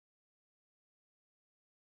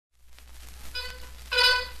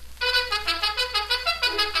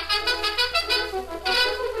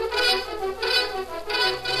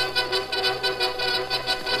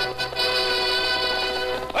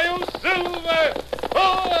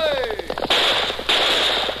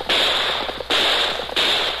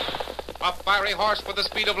fiery horse with the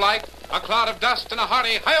speed of light, a cloud of dust, and a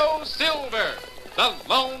hearty hi-yo Silver, the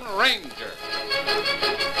Lone Ranger.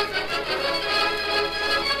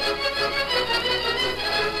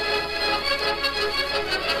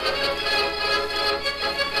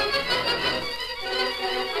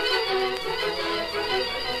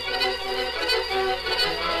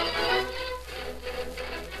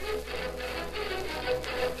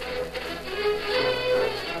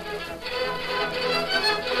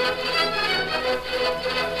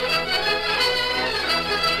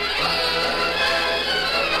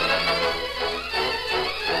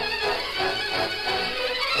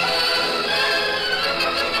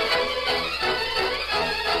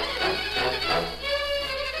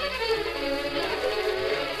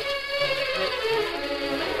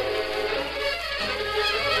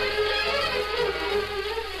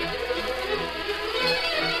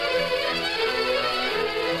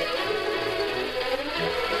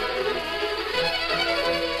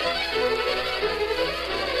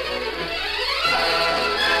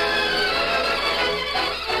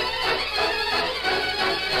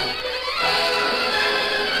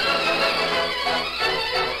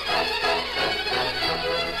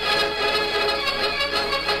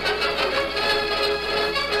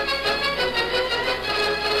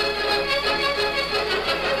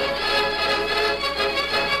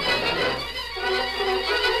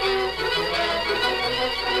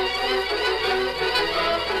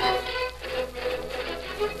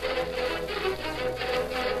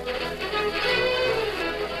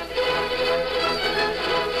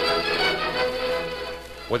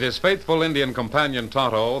 With his faithful Indian companion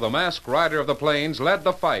Tonto, the masked rider of the plains led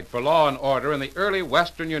the fight for law and order in the early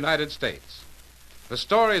western United States. The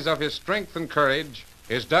stories of his strength and courage,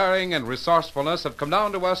 his daring and resourcefulness have come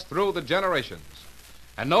down to us through the generations.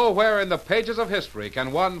 And nowhere in the pages of history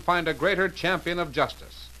can one find a greater champion of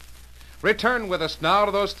justice. Return with us now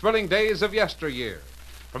to those thrilling days of yesteryear.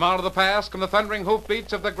 From out of the past come the thundering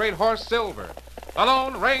hoofbeats of the great horse Silver. The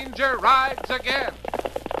Lone Ranger rides again.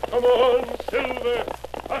 Come on, Silver!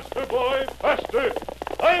 Faster, boy, faster!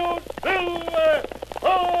 Hi-yo, Silver!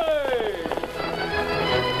 Hi!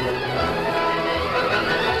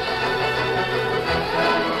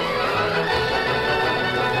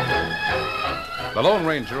 The Lone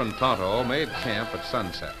Ranger and Tonto made camp at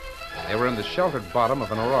sunset. They were in the sheltered bottom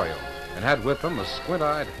of an arroyo and had with them a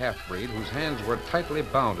squint-eyed half-breed whose hands were tightly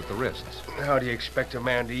bound at the wrists. How do you expect a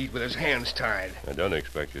man to eat with his hands tied? I don't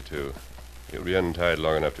expect you to. You'll be untied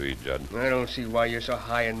long enough to eat, Judd. I don't see why you're so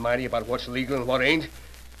high and mighty about what's legal and what ain't.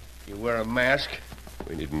 You wear a mask.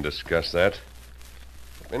 We needn't discuss that.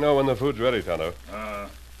 Let me know when the food's ready, Tonto.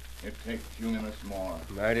 It takes a few minutes more.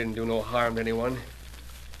 I didn't do no harm to anyone.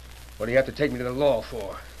 What do you have to take me to the law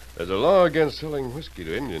for? There's a law against selling whiskey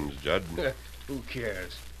to Indians, Judd. Who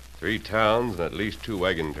cares? 3 towns and at least 2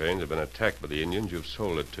 wagon trains have been attacked by the Indians you've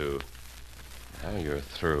sold it to. Now you're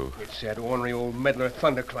through. It's that ornery old meddler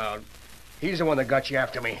Thundercloud. He's the one that got you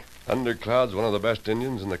after me. Thundercloud's one of the best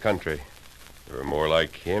Indians in the country. If there were more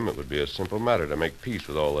like him, it would be a simple matter to make peace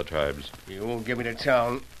with all the tribes. You won't get me to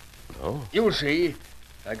town. No? You'll see.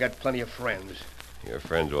 I got plenty of friends. Your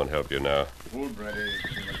friends won't help you now. Food ready.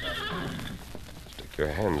 Stick your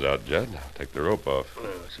hands out, Judd. I'll take the rope off.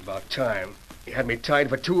 It's about time. You had me tied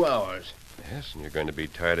for 2 hours. Yes, and you're going to be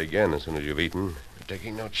tied again as soon as you've eaten. We're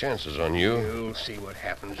taking no chances on you. You'll see what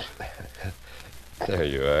happens. There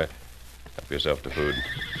you are. Help yourself to food.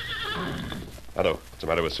 Otto, what's the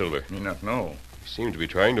matter with Silver? Me not know. He seems to be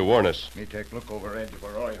trying to warn us. Me take look over edge of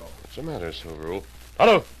arroyo. What's the matter, Silver?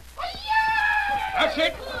 Otto! That's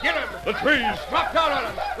it. Get him. The trees! Drop down on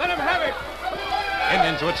him. Let him have it.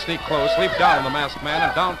 Indians would sneak close, leap down on the masked man,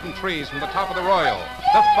 and down from trees from the top of the arroyo.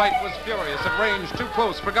 The fight was furious at range too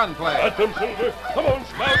close for gunplay. At them, Silver! Come on,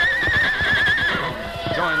 Scout!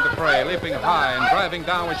 Joined the fray, leaping high and driving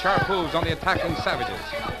down with sharp hooves on the attacking savages.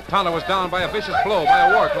 Tonto was down by a vicious blow by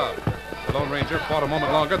a war club. The Lone Ranger fought a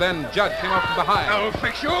moment longer, then Judd came up from behind. I'll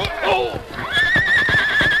fix you. Oh!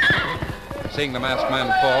 Seeing the masked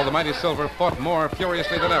man fall, the mighty Silver fought more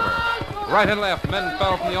furiously than ever. Right and left, men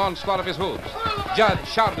fell from the onslaught of his hooves. Judd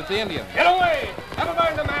shouted at the Indians. Get away! Never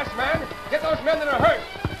mind the masked man. Get those men that are hurt.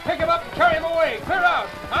 Pick him up and carry him away. Clear out.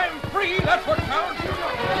 I'm free. That's what counts.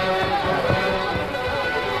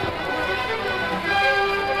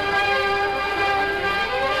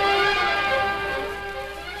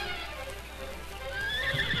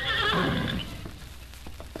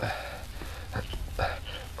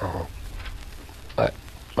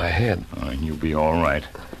 My head. You be all right.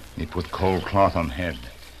 Me put cold cloth on head.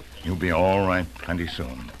 You be all right plenty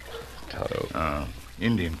soon. Tonto.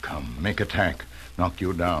 Indian come. Make attack. Knock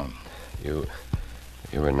you down. You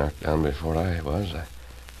You were knocked down before I was.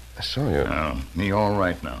 I saw you. Me all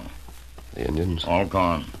right now. The Indians? All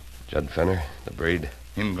gone. Judd Fenner, the breed?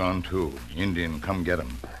 Him gone, too. Indian come get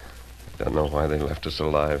him. Don't know why they left us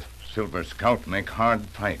alive. Silver Scout make hard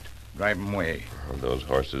fight. Drive 'em away. Oh, those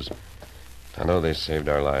horses. I know they saved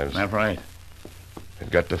our lives. That's right.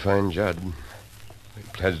 We've got to find Judd. We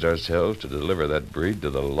pledged ourselves to deliver that breed to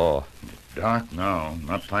the law. Dark now.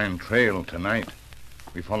 Not find trail tonight.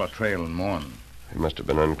 We follow trail in morn. He must have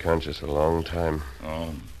been unconscious a long time.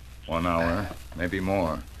 Oh, 1 hour, maybe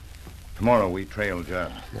more. Tomorrow we trail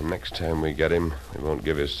Judd. The next time we get him, we won't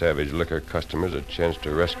give his savage liquor customers a chance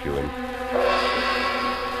to rescue him.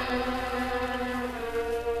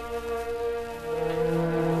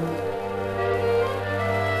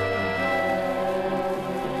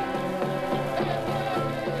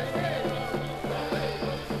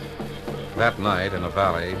 That night, in a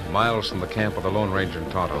valley, miles from the camp of the Lone Ranger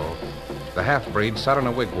and Tonto, the half-breed sat in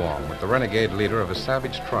a wigwam with the renegade leader of a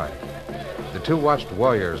savage tribe. The two watched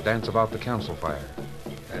warriors dance about the council fire.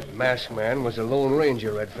 That masked man was a Lone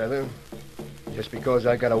Ranger, Red Feather. Just because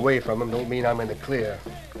I got away from him don't mean I'm in the clear.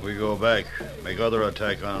 We go back. Make other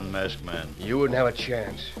attack on masked man. You wouldn't have a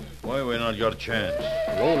chance. Why we not got a chance?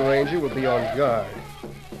 The Lone Ranger will be on guard.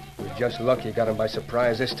 We're just lucky you got him by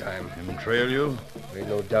surprise this time. Him trail you? Ain't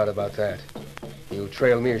no doubt about that. He'll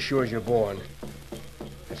trail me as sure as you're born.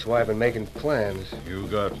 That's why I've been making plans. You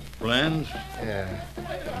got plans? Yeah,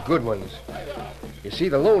 good ones. You see,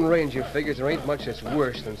 the Lone Ranger figures there ain't much that's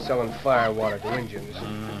worse than selling firewater to Injuns.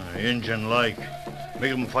 Injun-like.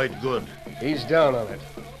 Make 'em fight good. He's down on it.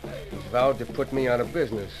 He's vowed to put me out of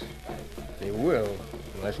business. He will,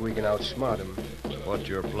 unless we can outsmart him. What's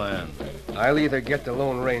your plan? I'll either get the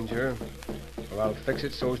Lone Ranger, or I'll fix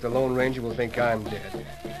it so as the Lone Ranger will think I'm dead.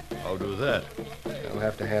 How do that? I'll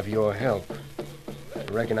have to have your help.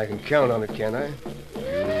 I reckon I can count on it, can I? You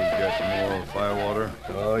get more firewater?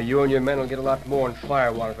 Oh, you and your men will get a lot more than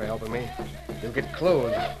firewater for helping me. You'll get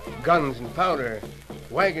clothes, guns and powder,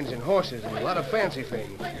 wagons and horses, and a lot of fancy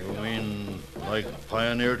things. You mean like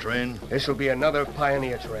pioneer train? This'll be another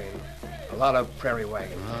pioneer train. A lot of prairie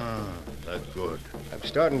wagons. That's good. I'm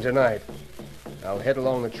starting tonight. I'll head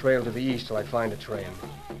along the trail to the east till I find a train.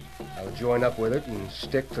 I'll join up with it and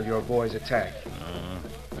stick till your boys attack.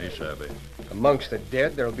 Me savvy. Amongst the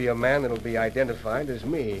dead, there'll be a man that'll be identified as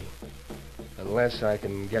me. Unless I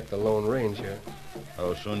can get the Lone Ranger.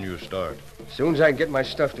 How soon you start? As soon as I can get my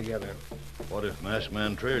stuff together. What if masked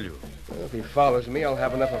man trail you? Well, if he follows me, I'll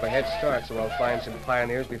have enough of a head start so I'll find some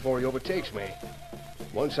pioneers before he overtakes me.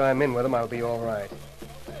 Once I'm in with him, I'll be all right.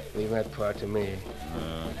 Leave that part to me.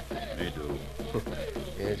 Me do.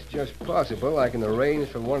 It's just possible I can arrange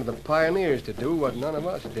for one of the pioneers to do what none of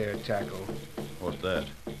us dare tackle. What's that?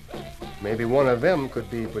 Maybe one of them could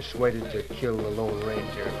be persuaded to kill the Lone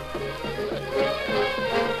Ranger.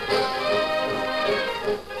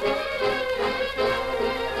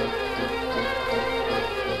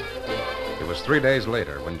 It was 3 days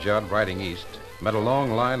later when Judd, riding east, met a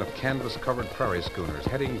long line of canvas-covered prairie schooners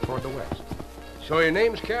heading toward the west. So your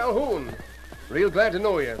name's Calhoun. Real glad to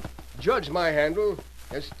know you. Judd's my handle.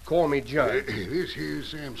 Just call me Judd. This here's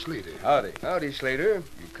Sam Slater. Howdy. Howdy, Slater.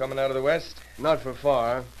 You coming out of the west? Not for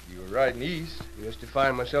far. You were riding east. Just to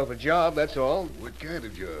find myself a job, that's all. What kind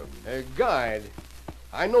of job? A guide.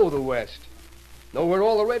 I know the west. Know where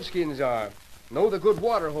all the redskins are. Know the good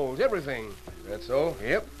water holes, everything. That so?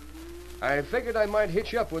 Yep. I figured I might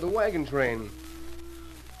hitch up with a wagon train.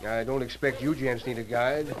 I don't expect you gents need a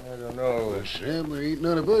guide. I don't know. Well, Sam, there ain't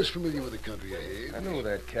none of us familiar with the country ahead. I know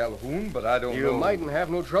that Calhoun, but I don't know. You mightn't have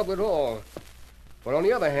no trouble at all. But on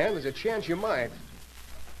the other hand, there's a chance you might.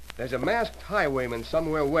 There's a masked highwayman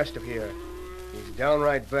somewhere west of here. He's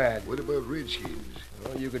downright bad. What about redskins?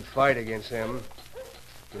 Well, you could fight against him.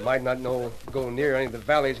 You might not go near any of the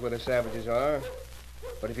valleys where the savages are.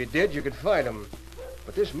 But if you did, you could fight him.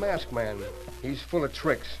 But this masked man, he's full of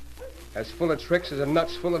tricks. As full of tricks as a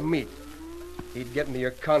nut's full of meat. He'd get into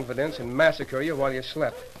your confidence and massacre you while you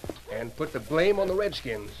slept. And put the blame on the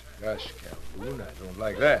redskins. Gosh, Calhoun, I don't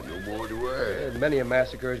like that. No more do I. Many a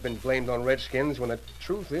massacre has been blamed on redskins when the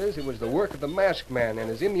truth is it was the work of the masked man and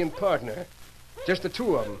his Indian partner. Just the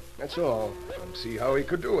two of them, that's all. Don't see how he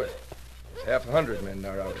could do it. There's 100 men in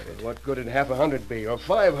our outfit. What good would 100 be, or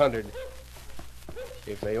 500?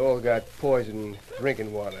 If they all got poisoned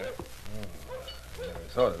drinking water. Never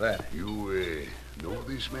thought of that. You, know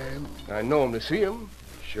this man? I know him to see him.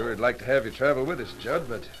 Sure, I'd like to have you travel with us, Judd,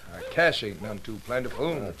 but our cash ain't none too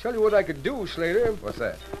plentiful. I'll tell you what I could do, Slater. What's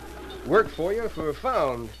that? Work for you for a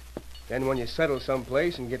pound. Then when you settle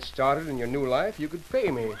someplace and get started in your new life, you could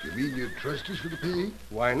pay me. You mean you'd trust us for the pay?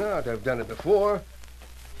 Why not? I've done it before.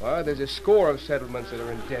 Why, there's a score of settlements that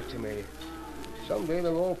are in debt to me. Someday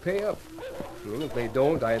they'll all pay up. And if they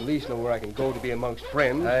don't, I at least know where I can go to be amongst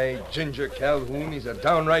friends. Hey, Ginger Calhoun, he's a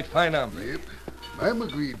downright fine hombre. Yep. I'm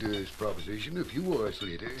agreed to his proposition if you are,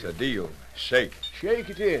 Slater. It's a deal. Shake. Shake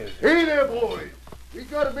it is. Hey there, boys. We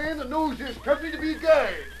got a man that knows this country to be a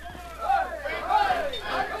guide.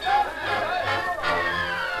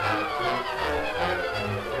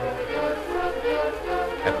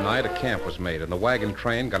 At night, a camp was made, and the wagon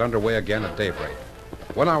train got underway again at daybreak.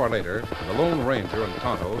 1 hour later, the Lone Ranger and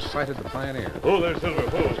Tonto sighted the pioneer. Oh, there's Silver.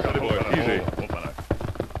 Oh, Scotty boy, easy.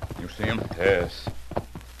 You see him? Yes.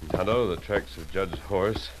 Tonto, the tracks of Judd's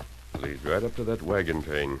horse lead right up to that wagon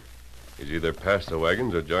train. He's either passed the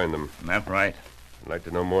wagons or joined them. That right. I'd like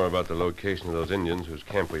to know more about the location of those Indians whose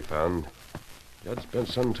camp we found. Judd spent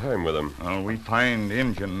some time with them. Well, we find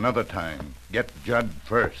Injun another time. Get Judd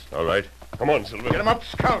first. All right. Come on, Silver. Get him up,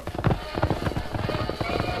 Scout.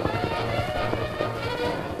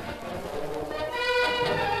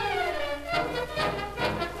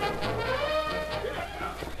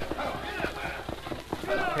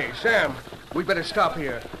 Hey, Sam, we'd better stop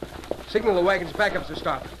here. Signal the wagon's backups to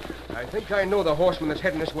stop. I think I know the horseman that's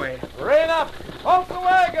heading this way. Rein up! Halt the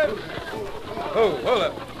wagon! Oh, hold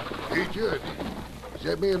up. Hey, Judd. Is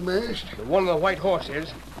that man masked? The one on the white horse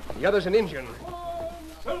is. The other's an Indian.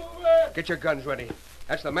 Get your guns ready.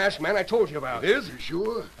 That's the masked man I told you about. It is? You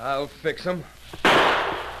sure? I'll fix him.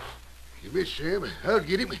 You missed, Sam. I'll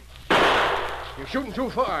get him. You're shooting too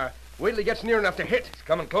far. Wait till he gets near enough to hit. He's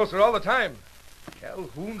coming closer all the time.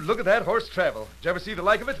 Calhoun, look at that horse travel. Did you ever see the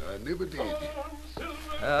like of it? I never did.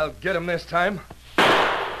 I'll get him this time.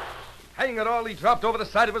 Hang it all, he dropped over the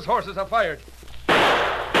side of his horse as I fired.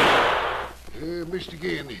 Missed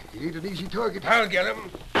again. He ain't an easy target. I'll get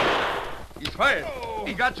him. He's fired.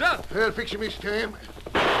 He got Judd. I'll fix him this time.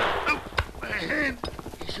 Oh, my hand.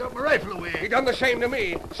 He shot my rifle away. He done the same to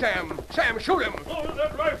me. Sam, shoot him. Oh,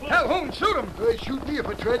 that rifle. Calhoun, shoot him. I'd shoot me if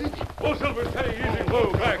I tried it. Oh, Silver, steady, easy.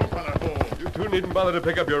 Whoa, back. You two needn't bother to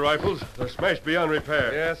pick up your rifles. They're smashed beyond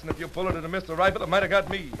repair. Yes, and if you bullet had missed the rifle, it might have got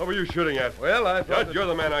me. What were you shooting at? Well, I thought... Judd, you're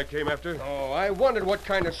the man I came after. Oh, I wondered what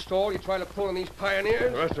kind of stall you try to pull on these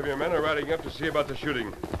pioneers. The rest of your men are riding up to see about the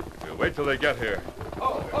shooting. We'll wait till they get here.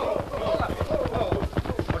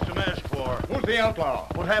 What's the mask for? Who's the outlaw?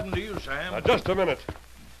 What happened to you, Sam? Now, just a minute.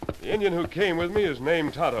 The Indian who came with me is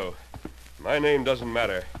named Tonto. My name doesn't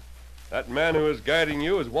matter. That man who is guiding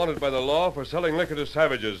you is wanted by the law for selling liquor to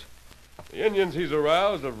savages. The Indians he's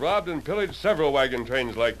aroused have robbed and pillaged several wagon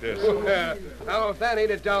trains like this. Now, if that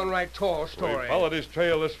ain't a downright tall story. We followed his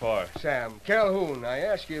trail this far. Sam, Calhoun, I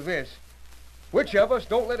ask you this. Which of us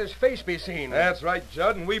don't let his face be seen? That's right,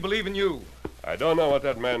 Judd, and we believe in you. I don't know what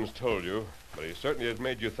that man's told you, but he certainly has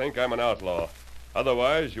made you think I'm an outlaw.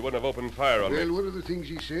 Otherwise, you wouldn't have opened fire on me. Well, one of the things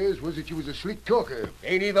he says was that you was a slick talker.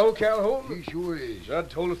 Ain't he, though, Calhoun? He sure is. Judd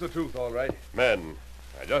told us the truth, all right. Men,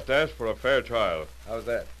 I just asked for a fair trial. How's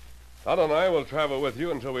that? Todd and I will travel with you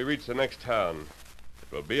until we reach the next town.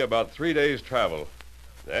 It will be about 3 days' travel.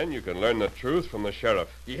 Then you can learn the truth from the sheriff.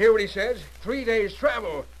 You hear what he says? 3 days'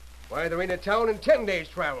 travel. Why, there ain't a town in 10 days'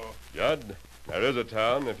 travel. Judd, there is a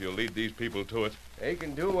town if you'll lead these people to it. They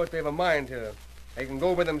can do what they've a mind to. They can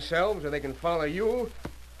go by themselves, or they can follow you,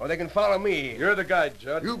 or they can follow me. You're the guide,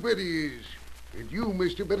 Judd. You bet he is. And you,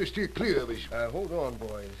 mister, better steer clear of us. Hold on,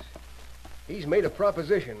 boys. He's made a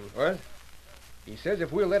proposition. What? He says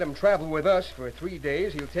if we'll let him travel with us for 3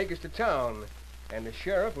 days, he'll take us to town. And the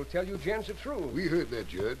sheriff will tell you gents the truth. We heard that,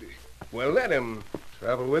 Judd. Well, let him.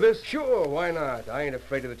 Travel with us? Sure, why not? I ain't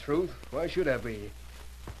afraid of the truth. Why should I be?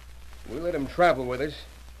 We'll let him travel with us,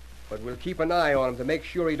 but we'll keep an eye on him to make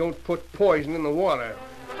sure he don't put poison in the water.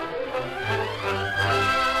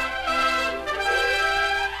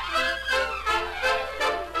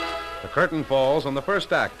 The curtain falls on the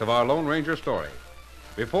first act of our Lone Ranger story.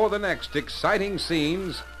 Before the next exciting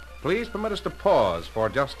scenes, please permit us to pause for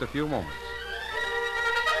just a few moments.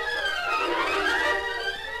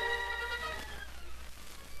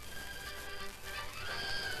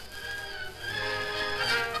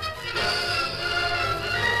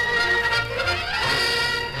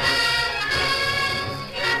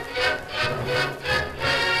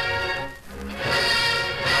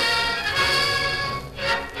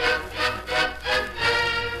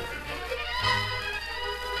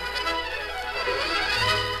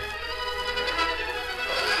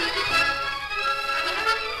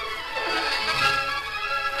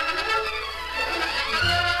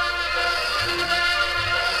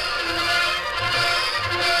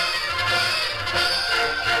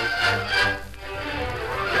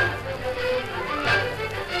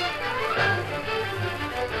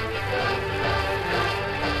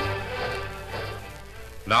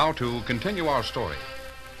 now to continue our story.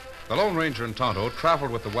 The Lone Ranger and Tonto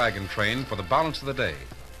traveled with the wagon train for the balance of the day.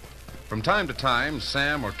 From time to time,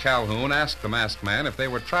 Sam or Calhoun asked the masked man if they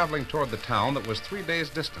were traveling toward the town that was 3 days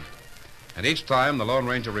distant. And each time, the Lone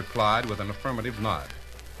Ranger replied with an affirmative nod.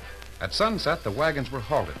 At sunset, the wagons were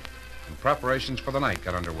halted, and preparations for the night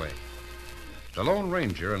got underway. The Lone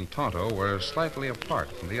Ranger and Tonto were slightly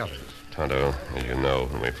apart from the others. Tonto, as you know,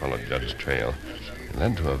 when we followed Judd's trail, it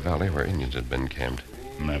led to a valley where Indians had been camped.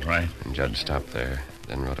 Isn't that right? And Judd stopped there,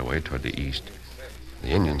 then rode away toward the east. The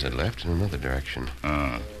Indians had left in another direction.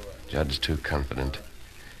 Judd's too confident.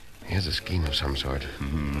 He has a scheme of some sort.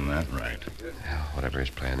 That's right. Well, whatever his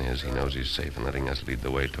plan is, he knows he's safe in letting us lead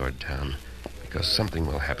the way toward town. Because something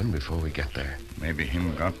will happen before we get there. Maybe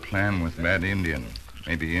him got plan with bad Indian.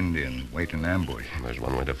 Maybe Indian wait in ambush. There's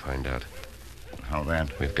one way to find out. How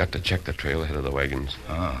that? We've got to check the trail ahead of the wagons.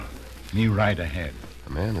 Me right ahead. A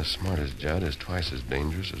man as smart as Judd is twice as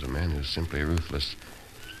dangerous as a man who's simply ruthless.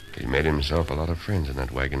 He made himself a lot of friends in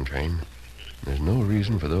that wagon train. There's no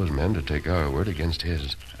reason for those men to take our word against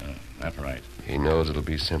his. That's right. He knows it'll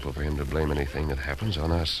be simple for him to blame anything that happens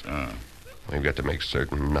on us. We've got to make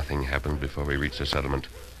certain nothing happens before we reach the settlement.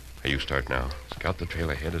 You start now. Scout the trail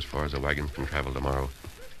ahead as far as the wagons can travel tomorrow.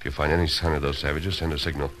 If you find any sign of those savages, send a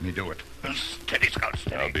signal. Me do it. Steady, Scout,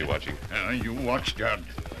 steady. I'll be watching. You watch, Judd.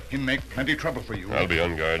 Him make plenty trouble for you. I'll be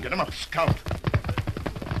on guard. Get him up, Scout.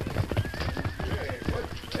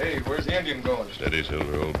 Hey, where's the Indian going? Steady,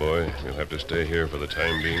 Silver, old boy. You'll have to stay here for the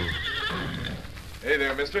time being. Hey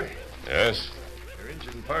there, mister. Yes? Your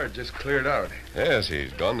engine part just cleared out. Yes,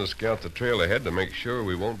 he's gone to scout the trail ahead to make sure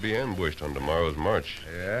we won't be ambushed on tomorrow's march.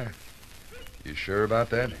 Yeah? You sure about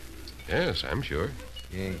that? Yes, I'm sure.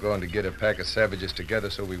 He ain't going to get a pack of savages together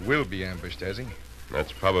so we will be ambushed, has he?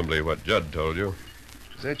 That's probably what Judd told you.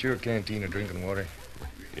 Is that your canteen of drinking water?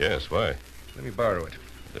 Yes, why? Let me borrow it.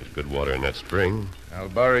 There's good water in that spring. I'll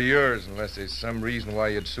borrow yours unless there's some reason why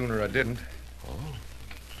you'd sooner I didn't. Oh,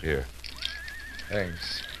 here.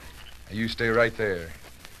 Thanks. Now, you stay right there.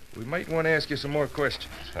 We might want to ask you some more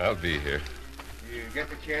questions. I'll be here. You get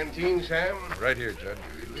the canteen, Sam? Right here, Judd.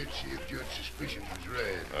 Let's see if Judd's suspicion was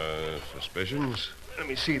right. Suspicions? Let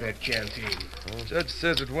me see that canteen. Judge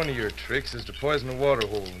says that one of your tricks is to poison a water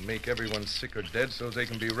hole and make everyone sick or dead so they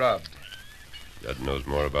can be robbed. Judd knows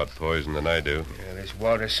more about poison than I do. Yeah, this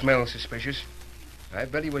water smells suspicious. I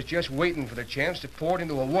bet he was just waiting for the chance to pour it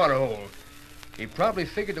into a water hole. He probably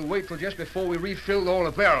figured to wait till just before we refilled all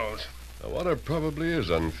the barrels. The water probably is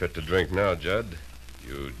unfit to drink now, Judd.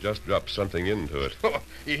 You just dropped something into it.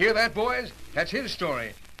 You hear that, boys? That's his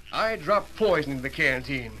story. I dropped poison into the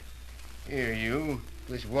canteen. Here, you.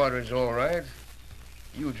 This water's all right.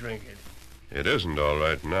 You drink it. It isn't all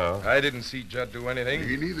right now. I didn't see Judd do anything.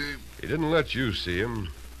 Me neither. He didn't let you see him,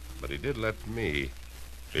 but he did let me.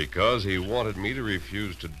 Because he wanted me to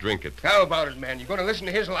refuse to drink it. How about it, man? You going to listen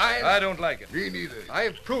to his lies? I don't like it. Me neither.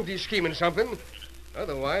 I've proved he's scheming something.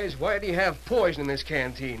 Otherwise, why'd he have poison in this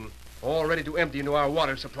canteen? All ready to empty into our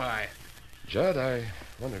water supply. Judd, I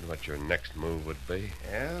wondered what your next move would be.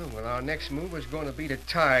 Yeah, well, our next move is going to be to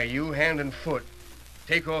tie you hand and foot.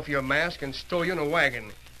 Take off your mask and stow you in a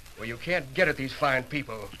wagon where you can't get at these fine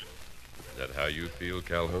people. Is that how you feel,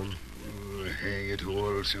 Calhoun? Oh, hang it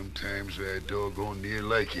all. Sometimes I doggone near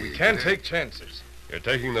like it. We can't take chances. You're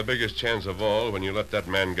taking the biggest chance of all when you let that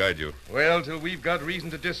man guide you. Well, till we've got reason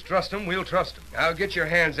to distrust him, we'll trust him. Now get your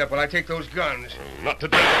hands up while I take those guns. Not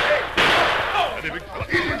today. Steady, big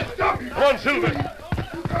fella. Come on, Silver.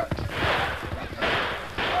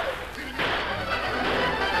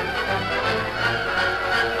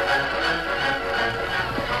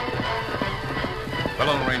 The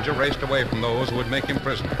Lone Ranger raced away from those who would make him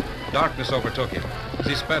prisoner. Darkness overtook him as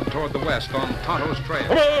he sped toward the west on Tonto's trail.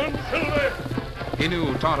 Come on, Silver. He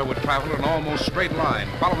knew Tonto would travel in an almost straight line,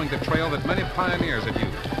 following the trail that many pioneers had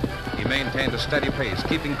used. He maintained a steady pace,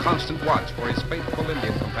 keeping constant watch for his faithful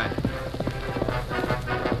Indian companion.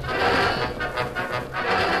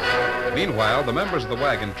 Meanwhile, the members of the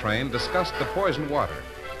wagon train discussed the poison water.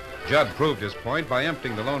 Judd proved his point by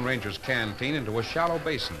emptying the Lone Ranger's canteen into a shallow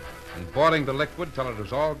basin and boiling the liquid till it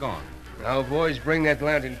was all gone. Now, boys, bring that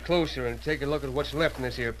lantern closer and take a look at what's left in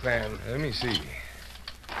this here pan. Let me see.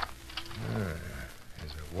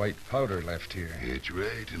 There's a white powder left here. That's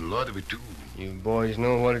right, and a lot of it, too. You boys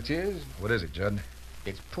know what it is? What is it, Judd?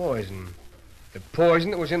 It's poison. The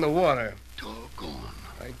poison that was in the water. Doggone.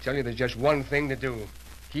 I tell you, there's just one thing to do.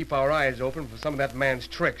 Keep our eyes open for some of that man's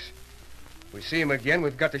tricks. If we see him again,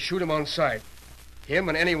 we've got to shoot him on sight. Him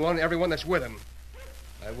and everyone that's with him.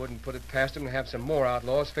 I wouldn't put it past him to have some more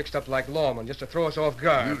outlaws fixed up like lawmen just to throw us off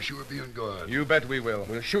guard. We'll sure be on guard. You bet we will.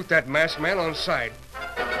 We'll shoot that masked man on sight.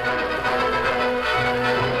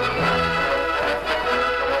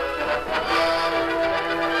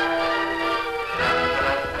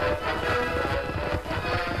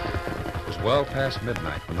 It was well past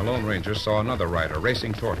midnight when the Lone Ranger saw another rider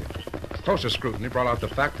racing toward him. Closer scrutiny brought out the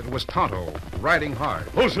fact that it was Tonto, riding hard.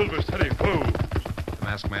 Oh, Silver, steady, whoa. The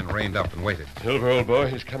masked man reined up and waited. Silver, old boy,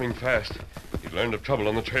 he's coming fast. He's learned of trouble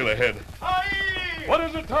on the trail ahead. Aye! What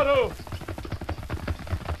is it, Tonto?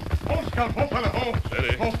 Oh, Scout, oh, fella, oh.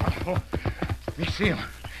 Steady. Oh, fella, oh. Me see 'em.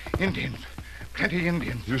 Indians. Plenty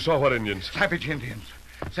Indians. You saw what Indians? Savage Indians.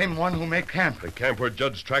 Same one who make camp. The camp where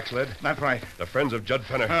Judd's tracks led? That's right. The friends of Judd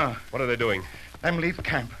Fenner. What are they doing? Them leave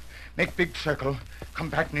camp. Make big circle. Come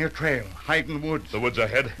back near trail. Hide in woods. The woods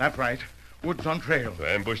ahead? That's right. Woods on trail. To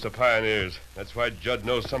ambush the pioneers. That's why Judd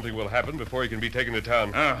knows something will happen before he can be taken to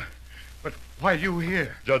town. But why you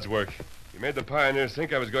here? Judd's work. He made the pioneers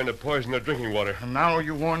think I was going to poison their drinking water. And now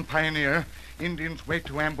you warn Pioneer. Indians wait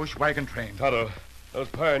to ambush wagon train. Tonto, those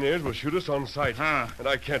pioneers will shoot us on sight. And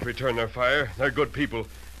I can't return their fire. They're good people.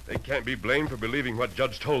 They can't be blamed for believing what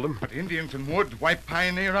Judd's told them. But Indians in woods wipe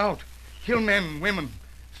Pioneer out. Kill men, women.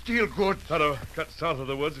 Steal goods. Tonto, cut south of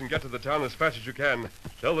the woods and get to the town as fast as you can.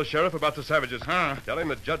 Tell the sheriff about the savages. Tell him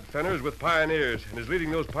that Judd Fenner is with pioneers and is leading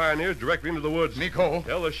those pioneers directly into the woods. Nico.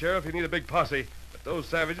 Tell the sheriff you need a big posse. But those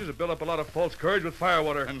savages have built up a lot of false courage with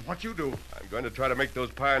Firewater. And what you do? I'm going to try to make those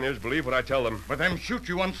pioneers believe what I tell them. But them shoot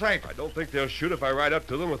you on sight. I don't think they'll shoot if I ride up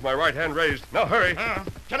to them with my right hand raised. Now hurry.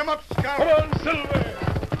 Get 'em up, Scout. Come on, Silver.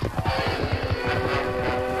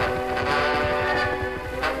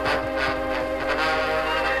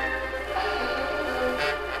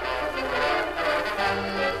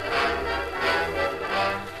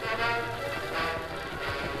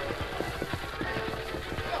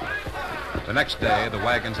 The next day, the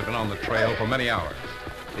wagons had been on the trail for many hours.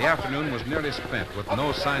 The afternoon was nearly spent with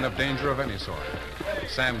no sign of danger of any sort.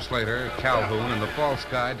 Sam Slater, Calhoun, and the false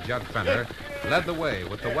guide, Judd Fenner, led the way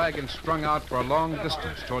with the wagons strung out for a long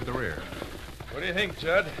distance toward the rear. What do you think,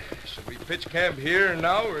 Judd? Should we pitch camp here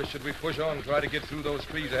now, or should we push on and try to get through those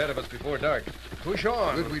trees ahead of us before dark? Push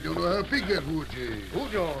on. But we don't know how big that wood is. Who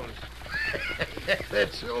knows?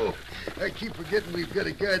 That's so. I keep forgetting we've got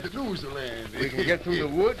a guide that knows the land. We can get through the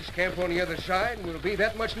woods, camp on the other side, and we'll be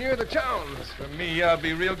that much nearer the town. As for me, I'll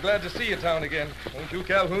be real glad to see you town again. Won't you,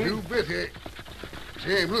 Calhoun? You bet, eh?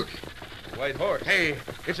 Sam, look. The white horse. Hey,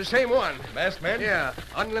 it's the same one. Masked man? Yeah,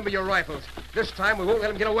 unlimber your rifles. This time we won't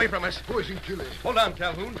let him get away from us. Poison killer. Hold on,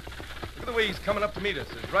 Calhoun. Look at the way he's coming up to meet us.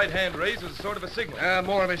 His right hand raised as a sort of a signal.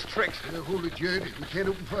 More of his tricks. Hold it, Judd. We can't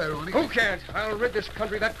open fire on him. Who can't? I'll rid this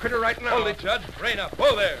country of that critter right now. Hold it, Judd. Rein up.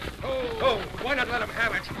 Whoa there. Oh, why not let him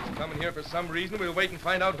have it? He's coming here for some reason. We'll wait and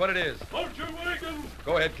find out what it is. Halt your wagons!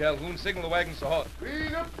 Go ahead, Calhoun. Signal the wagons to halt.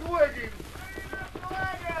 Bring up the wagon.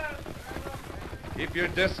 Keep your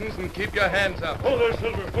distance and keep your hands up. Hold there,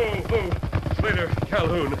 Silver. Whoa. Slater,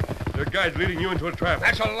 Calhoun, their guide's leading you into a trap.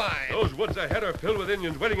 That's a lie. Those woods ahead are filled with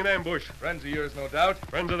Indians waiting in ambush. Friends of yours, no doubt.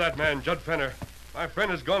 Friends of that man, Judd Fenner. My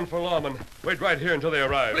friend has gone for lawmen. Wait right here until they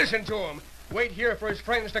arrive. Listen to him. Wait here for his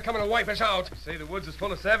friends to come and wipe us out. You say the woods is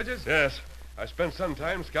full of savages? Yes. I spent some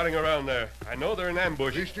time scouting around there. I know they're in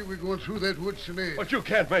ambush. Mister, we're going through that woods tonight. But you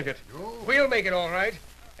can't make it. No. We'll make it all right.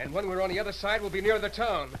 And when we're on the other side, we'll be near the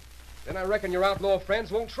town. Then I reckon your outlaw friends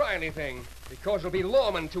won't try anything, because there'll be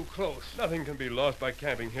lawmen too close. Nothing can be lost by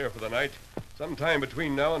camping here for the night. Sometime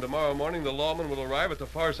between now and tomorrow morning, the lawman will arrive at the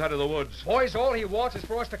far side of the woods. Boys, all he wants is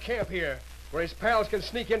for us to camp here, where his pals can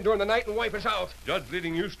sneak in during the night and wipe us out. Judd's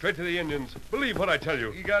leading you straight to the Indians. Believe what I tell you.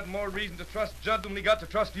 We got more reason to trust Judd than we got to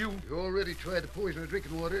trust you. You already tried to poison our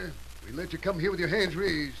drinking water. We let you come here with your hands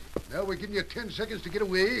raised. Now we're giving you 10 seconds to get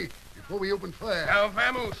away before we open fire. Now,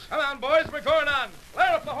 vamos. Come on, boys, we're going on.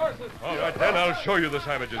 Flare up the horses. All right, then, I'll show you the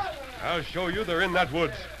savages. I'll show you they're in that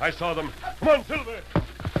woods. I saw them. Come on, Silver.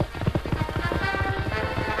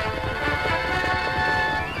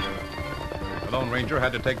 The Lone Ranger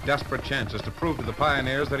had to take desperate chances to prove to the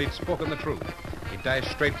pioneers that he'd spoken the truth. He dashed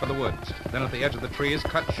straight for the woods. Then at the edge of the trees,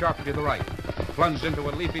 cut sharply to the right. Plunged into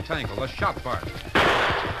a leafy tangle, a shot barked.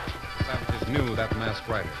 The savages knew that masked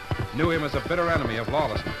rider. Knew him as a bitter enemy of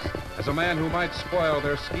lawlessness. As a man who might spoil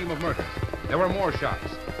their scheme of murder. There were more shots,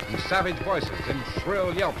 and savage voices, and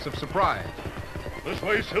shrill yelps of surprise. This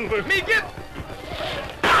way, Silver. Me get!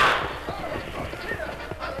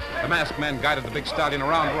 The masked man guided the big stallion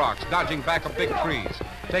around rocks, dodging back of big trees,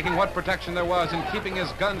 taking what protection there was and keeping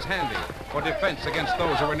his guns handy for defense against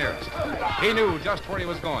those who were nearest. He knew just where he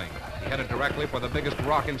was going. He headed directly for the biggest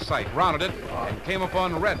rock in sight, rounded it, and came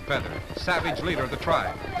upon Red Feather, savage leader of the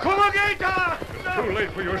tribe. It's too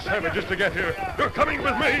late for your savages to get here. You're coming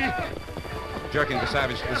with me. Jerking the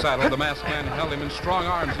savage to the saddle, the masked man held him in strong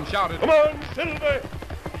arms and shouted, Come on, Silver!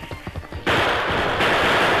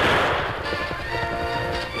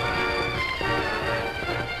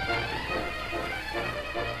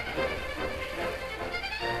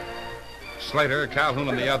 Slater, Calhoun,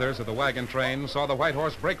 and the others of the wagon train saw the white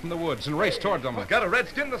horse break from the woods and race toward them. Got a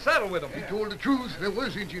redskin in the saddle with him. He told the truth. There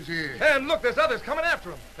was Injuns here. And look, there's others coming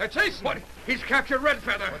after him. They're chasing him. He's captured Red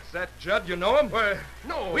Feather. What's that, Judd? You know him? Well,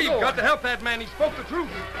 no, We've got to help that man. He spoke the truth.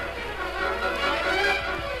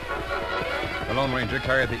 The Lone Ranger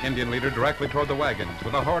carried the Indian leader directly toward the wagons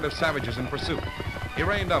with a horde of savages in pursuit. He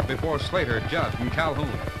reined up before Slater, Judd, and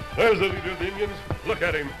Calhoun. There's the leader of the Indians. Look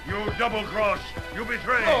at him. You double-crossed. You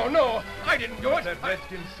betrayed. Oh, no, I didn't do What's it. that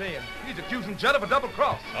redskin saying? He's accusing Judd of a double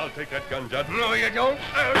cross. I'll take that gun, Judd. No, you don't.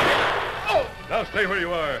 Now stay where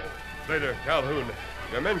you are. Slater, Calhoun,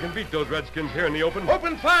 your men can beat those redskins here in the open.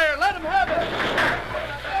 Open fire. Let him have it.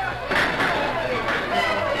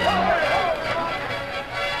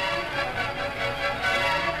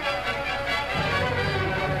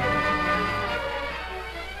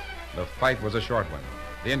 The fight was a short one.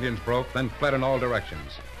 The Indians broke, then fled in all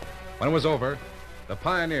directions. When it was over, the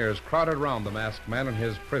pioneers crowded around the masked man and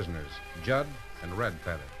his prisoners, Judd and Red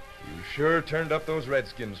Feather. You sure turned up those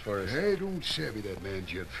redskins for us. I don't savvy that man,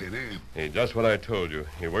 Judd Fenner. Hey, just what I told you.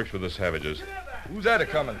 He works with the savages. Who's that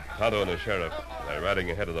a-coming? Tonto and the sheriff. They're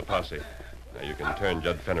riding ahead of the posse. Now you can turn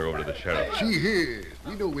Judd Fenner over to the sheriff. See here,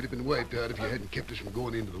 we know we'd have been wiped out if you hadn't kept us from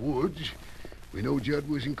going into the woods. We know Judd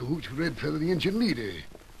was in cahoots with Red Feather, the Indian leader.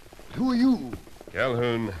 But who are you?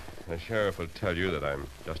 Calhoun, the sheriff will tell you that I'm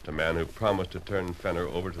just a man who promised to turn Fenner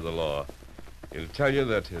over to the law. He'll tell you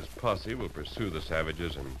that his posse will pursue the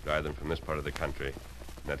savages and drive them from this part of the country.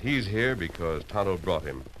 And that he's here because Tonto brought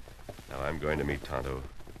him. Now I'm going to meet Tonto.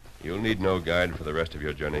 You'll need no guide for the rest of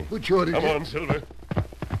your journey. What sort of... Come on, Silver.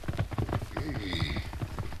 Hey,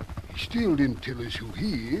 he still didn't tell us who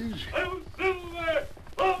he is. Oh, Silver!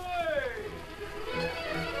 Away!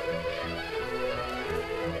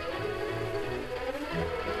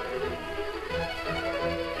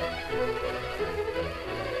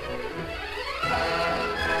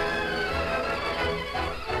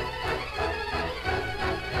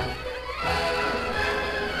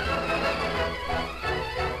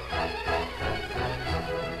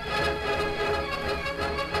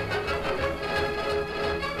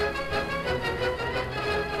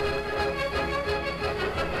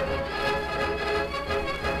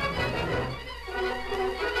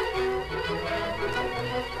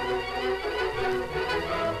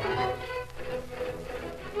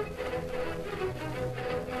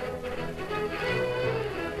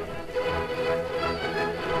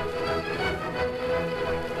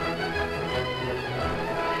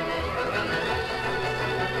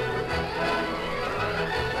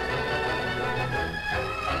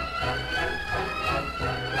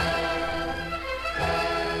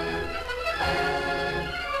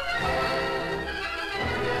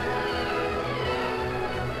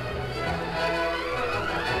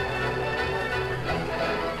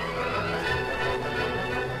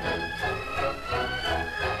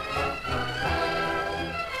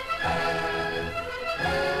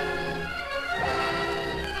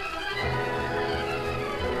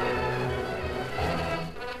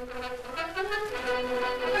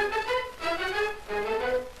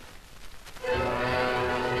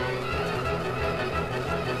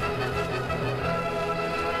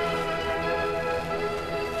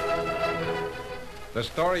 The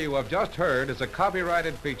story you have just heard is a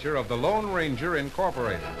copyrighted feature of the Lone Ranger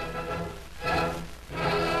Incorporated.